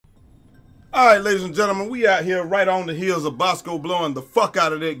All right, ladies and gentlemen, we out here right on the heels of Bosco blowing the fuck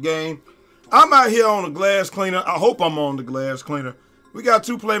out of that game. I'm out here on the glass cleaner. I hope I'm on the glass cleaner. We got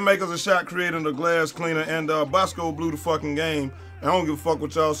two playmakers, a shot creator, and a glass cleaner, and Bosco blew the fucking game. I don't give a fuck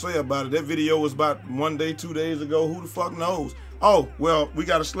what y'all say about it. That video was about 1 day, 2 days ago. Who the fuck knows? Oh, well, we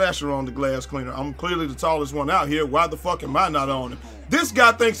got a slasher on the glass cleaner. I'm clearly the tallest one out here. Why the fuck am I not on it? This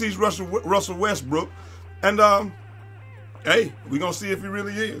guy thinks he's Russell Westbrook, and hey, we gonna see if he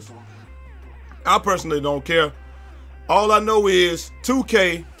really is. I personally don't care. All I know is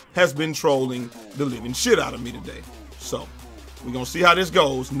 2K has been trolling the living shit out of me today. So, we're going to see how this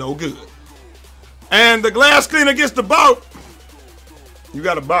goes. No good. And the glass cleaner gets the bout. You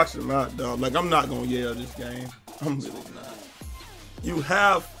got to box him out, dog. Like, I'm not going to yell this game. I'm really not. You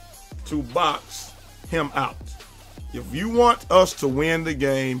have to box him out. If you want us to win the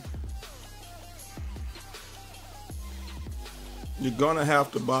game, you're going to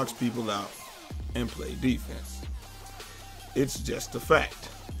have to box people out and play defense. It's just a fact.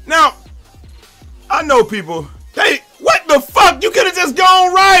 Now, I know people, hey, what the fuck? You could have just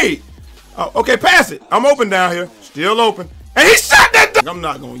gone right. Oh, okay, pass it. I'm open down here. Still open. And he shot that. I'm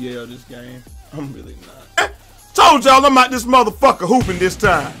not going to yell this game. I'm really not. Told y'all I'm out this motherfucker hooping this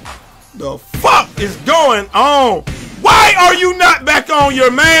time. The fuck is going on? Why are you not back on your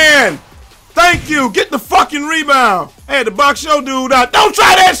man? Thank you. Get the fucking rebound. Hey, the box show dude out. Don't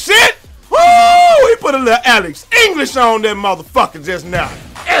try that shit. Woo! He put a little Alex English on that motherfucker just now.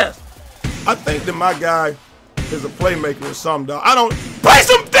 Yes. I think that my guy is a playmaker or something, dog. I don't play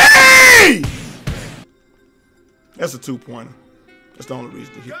some D! That's a 2-pointer. That's the only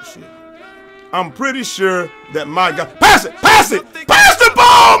reason to hit the shit. I'm pretty sure that my guy. Pass it! Pass it! Pass the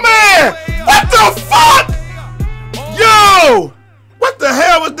ball, man! What the fuck? Yo! What the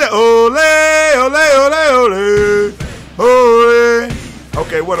hell was that? Ole, ole, ole, ole, ole.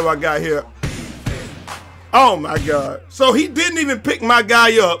 Okay, what do I got here? Oh my God. So he didn't even pick my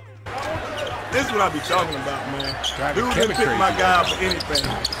guy up. This is what I be talking about, man. Dude didn't pick my guy up for anything.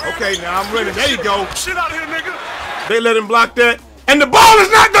 Okay, now I'm ready. There you go. Shit out here, nigga. They let him block that. And the ball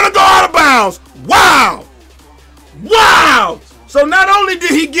is not gonna go out of bounds. Wow. Wow. So not only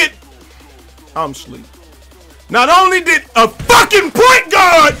did he get, I'm asleep. Not only did a fucking point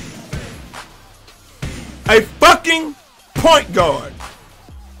guard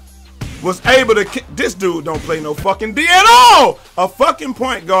was able to, this dude don't play no fucking D at all. A fucking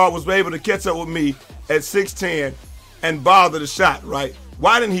point guard was able to catch up with me at 6'10" and bother the shot, right?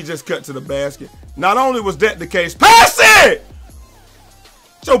 Why didn't he just cut to the basket? Not only was that the case, pass it!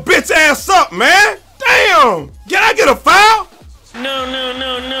 Get your bitch ass up, man. Damn. Can I get a foul? No.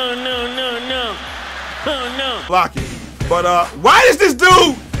 Oh, no. Block it. But why is this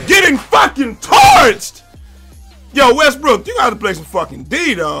dude getting fucking torched? Yo, Westbrook, you gotta play some fucking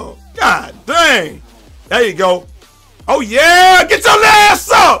D, dog. God dang. There you go. Oh yeah, get your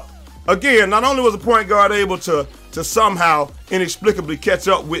ass up. Again, not only was the point guard able to somehow inexplicably catch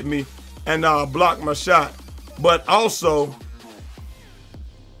up with me and block my shot, but also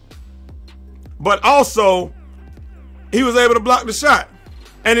he was able to block the shot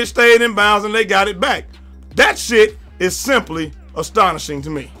and it stayed in bounds and they got it back. That shit is simply astonishing to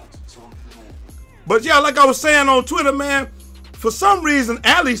me. But yeah, like I was saying on Twitter, man, for some reason,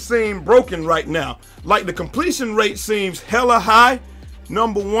 Alley seems broken right now. Like the completion rate seems hella high,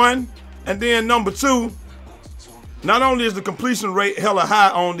 number one. And then number two, not only is the completion rate hella high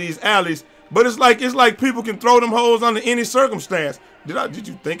on these alleys, but it's like people can throw them hoes under any circumstance. Did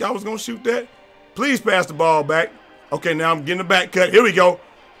you think I was gonna shoot that? Please pass the ball back. Okay, now I'm getting the back cut. Here we go.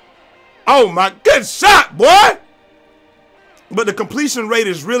 Oh my, good shot, boy! But the completion rate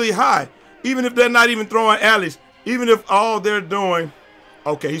is really high. Even if they're not even throwing alleys, even if all they're doing,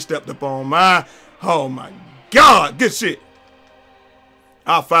 okay, he stepped up on mine. Oh my God, good shit.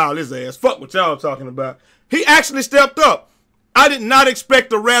 I'll foul his ass. Fuck what y'all talking about. He actually stepped up. I did not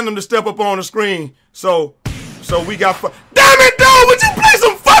expect a random to step up on the screen. So we got, damn it, dog, would you play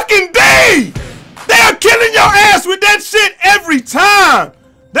some fucking D? They are killing your ass with that shit every time.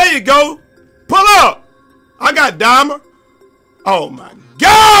 There you go. Pull up. I got Dahmer. Oh my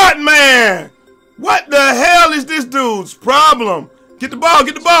God, man. What the hell is this dude's problem? Get the ball,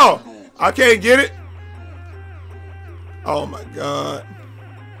 get the ball. I can't get it. Oh my God. Oh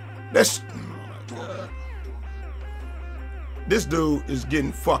my God. This dude is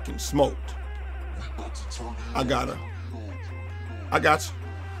getting fucking smoked. I got you. I'm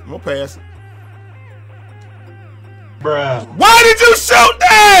gonna pass it. Bruh. Why did you shoot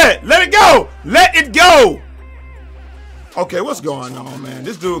that? Let it go. Let it go. Okay, what's going on, man?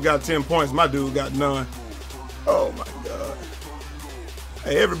 This dude got 10 points. My dude got none. Oh, my God.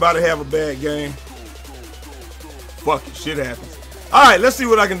 Hey, everybody have a bad game. Fuck it, shit happens. All right, let's see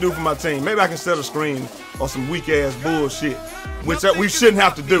what I can do for my team. Maybe I can set a screen or some weak ass bullshit, which we shouldn't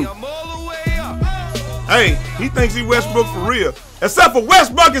have to do. Hey, he thinks he Westbrook for real. Except for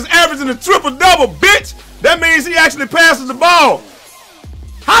Westbrook is averaging a triple-double, bitch. That means he actually passes the ball.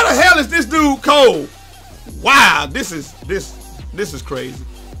 How the hell is this dude cold? Wow, this is crazy.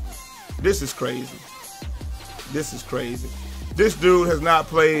 This is crazy. This is crazy. This dude has not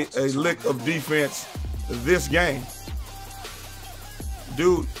played a lick of defense this game.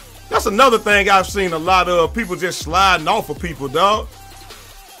 Dude, that's another thing I've seen a lot of, people just sliding off of people, dog.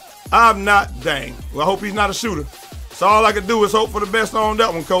 I'm not, dang. Well, I hope he's not a shooter. So all I could do is hope for the best on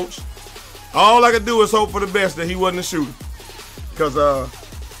that one, coach. All I could do is hope for the best that he wasn't a shooter. Because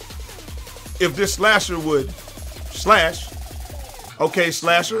if this slasher would slash, okay,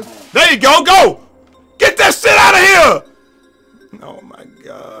 slasher. There you go, go! Get that shit out of here! Oh my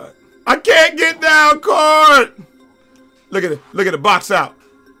God. I can't get down court! Look at it, look at the box out.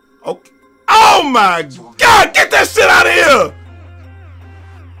 Okay. Oh my God, get that shit out of here!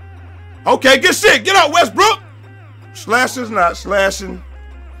 Okay, good shit. Get out, Westbrook. Slasher's not slashing.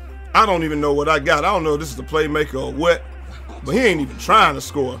 I don't even know what I got. I don't know if this is a playmaker or what. But he ain't even trying to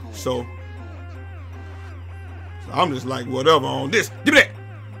score. So I'm just like, whatever on this. Give me that.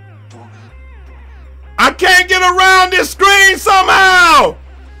 I can't get around this screen somehow.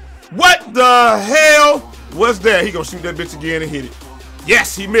 What the hell was that? He gonna shoot that bitch again and hit it.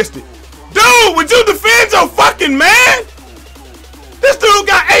 Yes, he missed it. Dude, would you defend your fucking man? This dude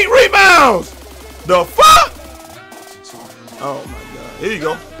got 8 rebounds. The fuck? Oh my God. Here you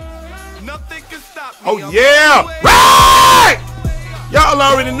go. Nothing can stop me. Oh yeah. Right! Y'all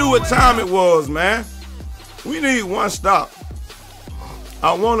already knew what time it was, man. We need one stop.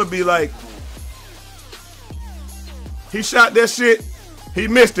 I want to be like, he shot that shit. He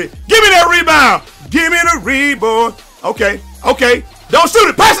missed it. Give me that rebound. Give me the rebound. Okay. Okay. Don't shoot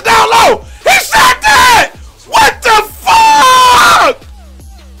it. Pass it down low. He shot that. What the fuck?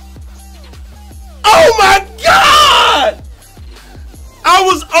 Oh my God! I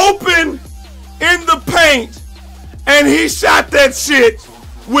was open in the paint and he shot that shit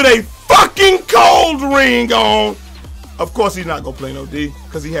with a fucking cold ring on. Of course he's not gonna play no D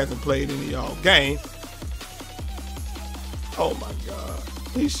because he hasn't played any all game. Oh my God.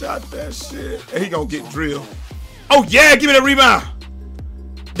 He shot that shit and he gonna get drilled. Oh yeah, give me that rebound.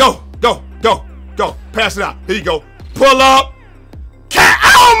 Go, go, go, go. Pass it out. Here you go. Pull up.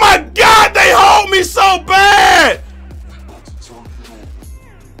 Oh my God, they hold me so bad.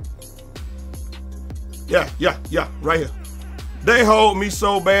 Yeah, right here. They hold me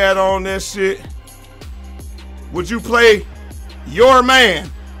so bad on this shit. Would you play your man?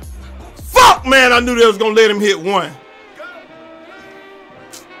 Fuck, man, I knew they was gonna let him hit one.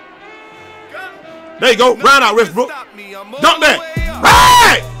 There you go, round out, Westbrook. Dunk that.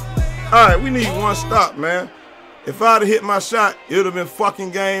 Right! All right, we need one stop, man. If I'd have hit my shot, it would have been fucking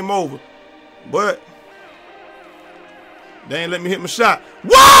game over. But they ain't let me hit my shot.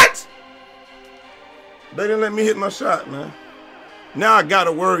 What? They didn't let me hit my shot, man. Now I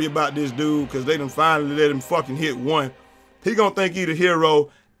gotta worry about this dude because they done finally let him fucking hit one. He gonna think he the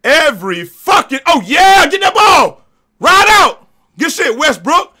hero every fucking, oh yeah, get that ball. Ride out. Good shit,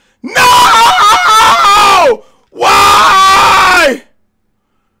 Westbrook. No! Why?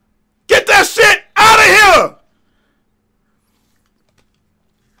 Get that shit out of here.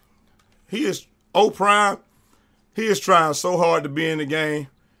 He is O-Prime. He is trying so hard to be in the game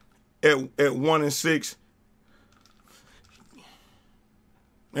at 1-6.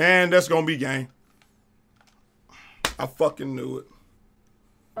 And that's going to be game. I fucking knew it.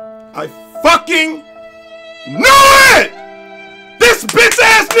 I fucking knew it! This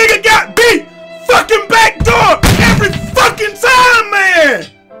bitch-ass nigga got beat fucking backdoor every fucking time, man!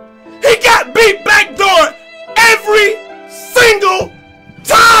 He got beat backdoor every single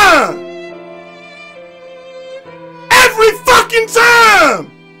time! Every fucking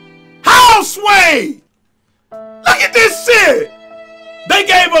time! Houseway! Look at this shit! They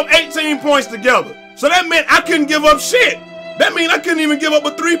gave up 18 points together. So that meant I couldn't give up shit. That means I couldn't even give up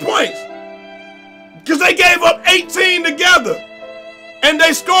but 3 points. Because they gave up 18 together. And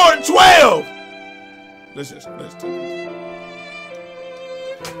they scored 12. Let's take it.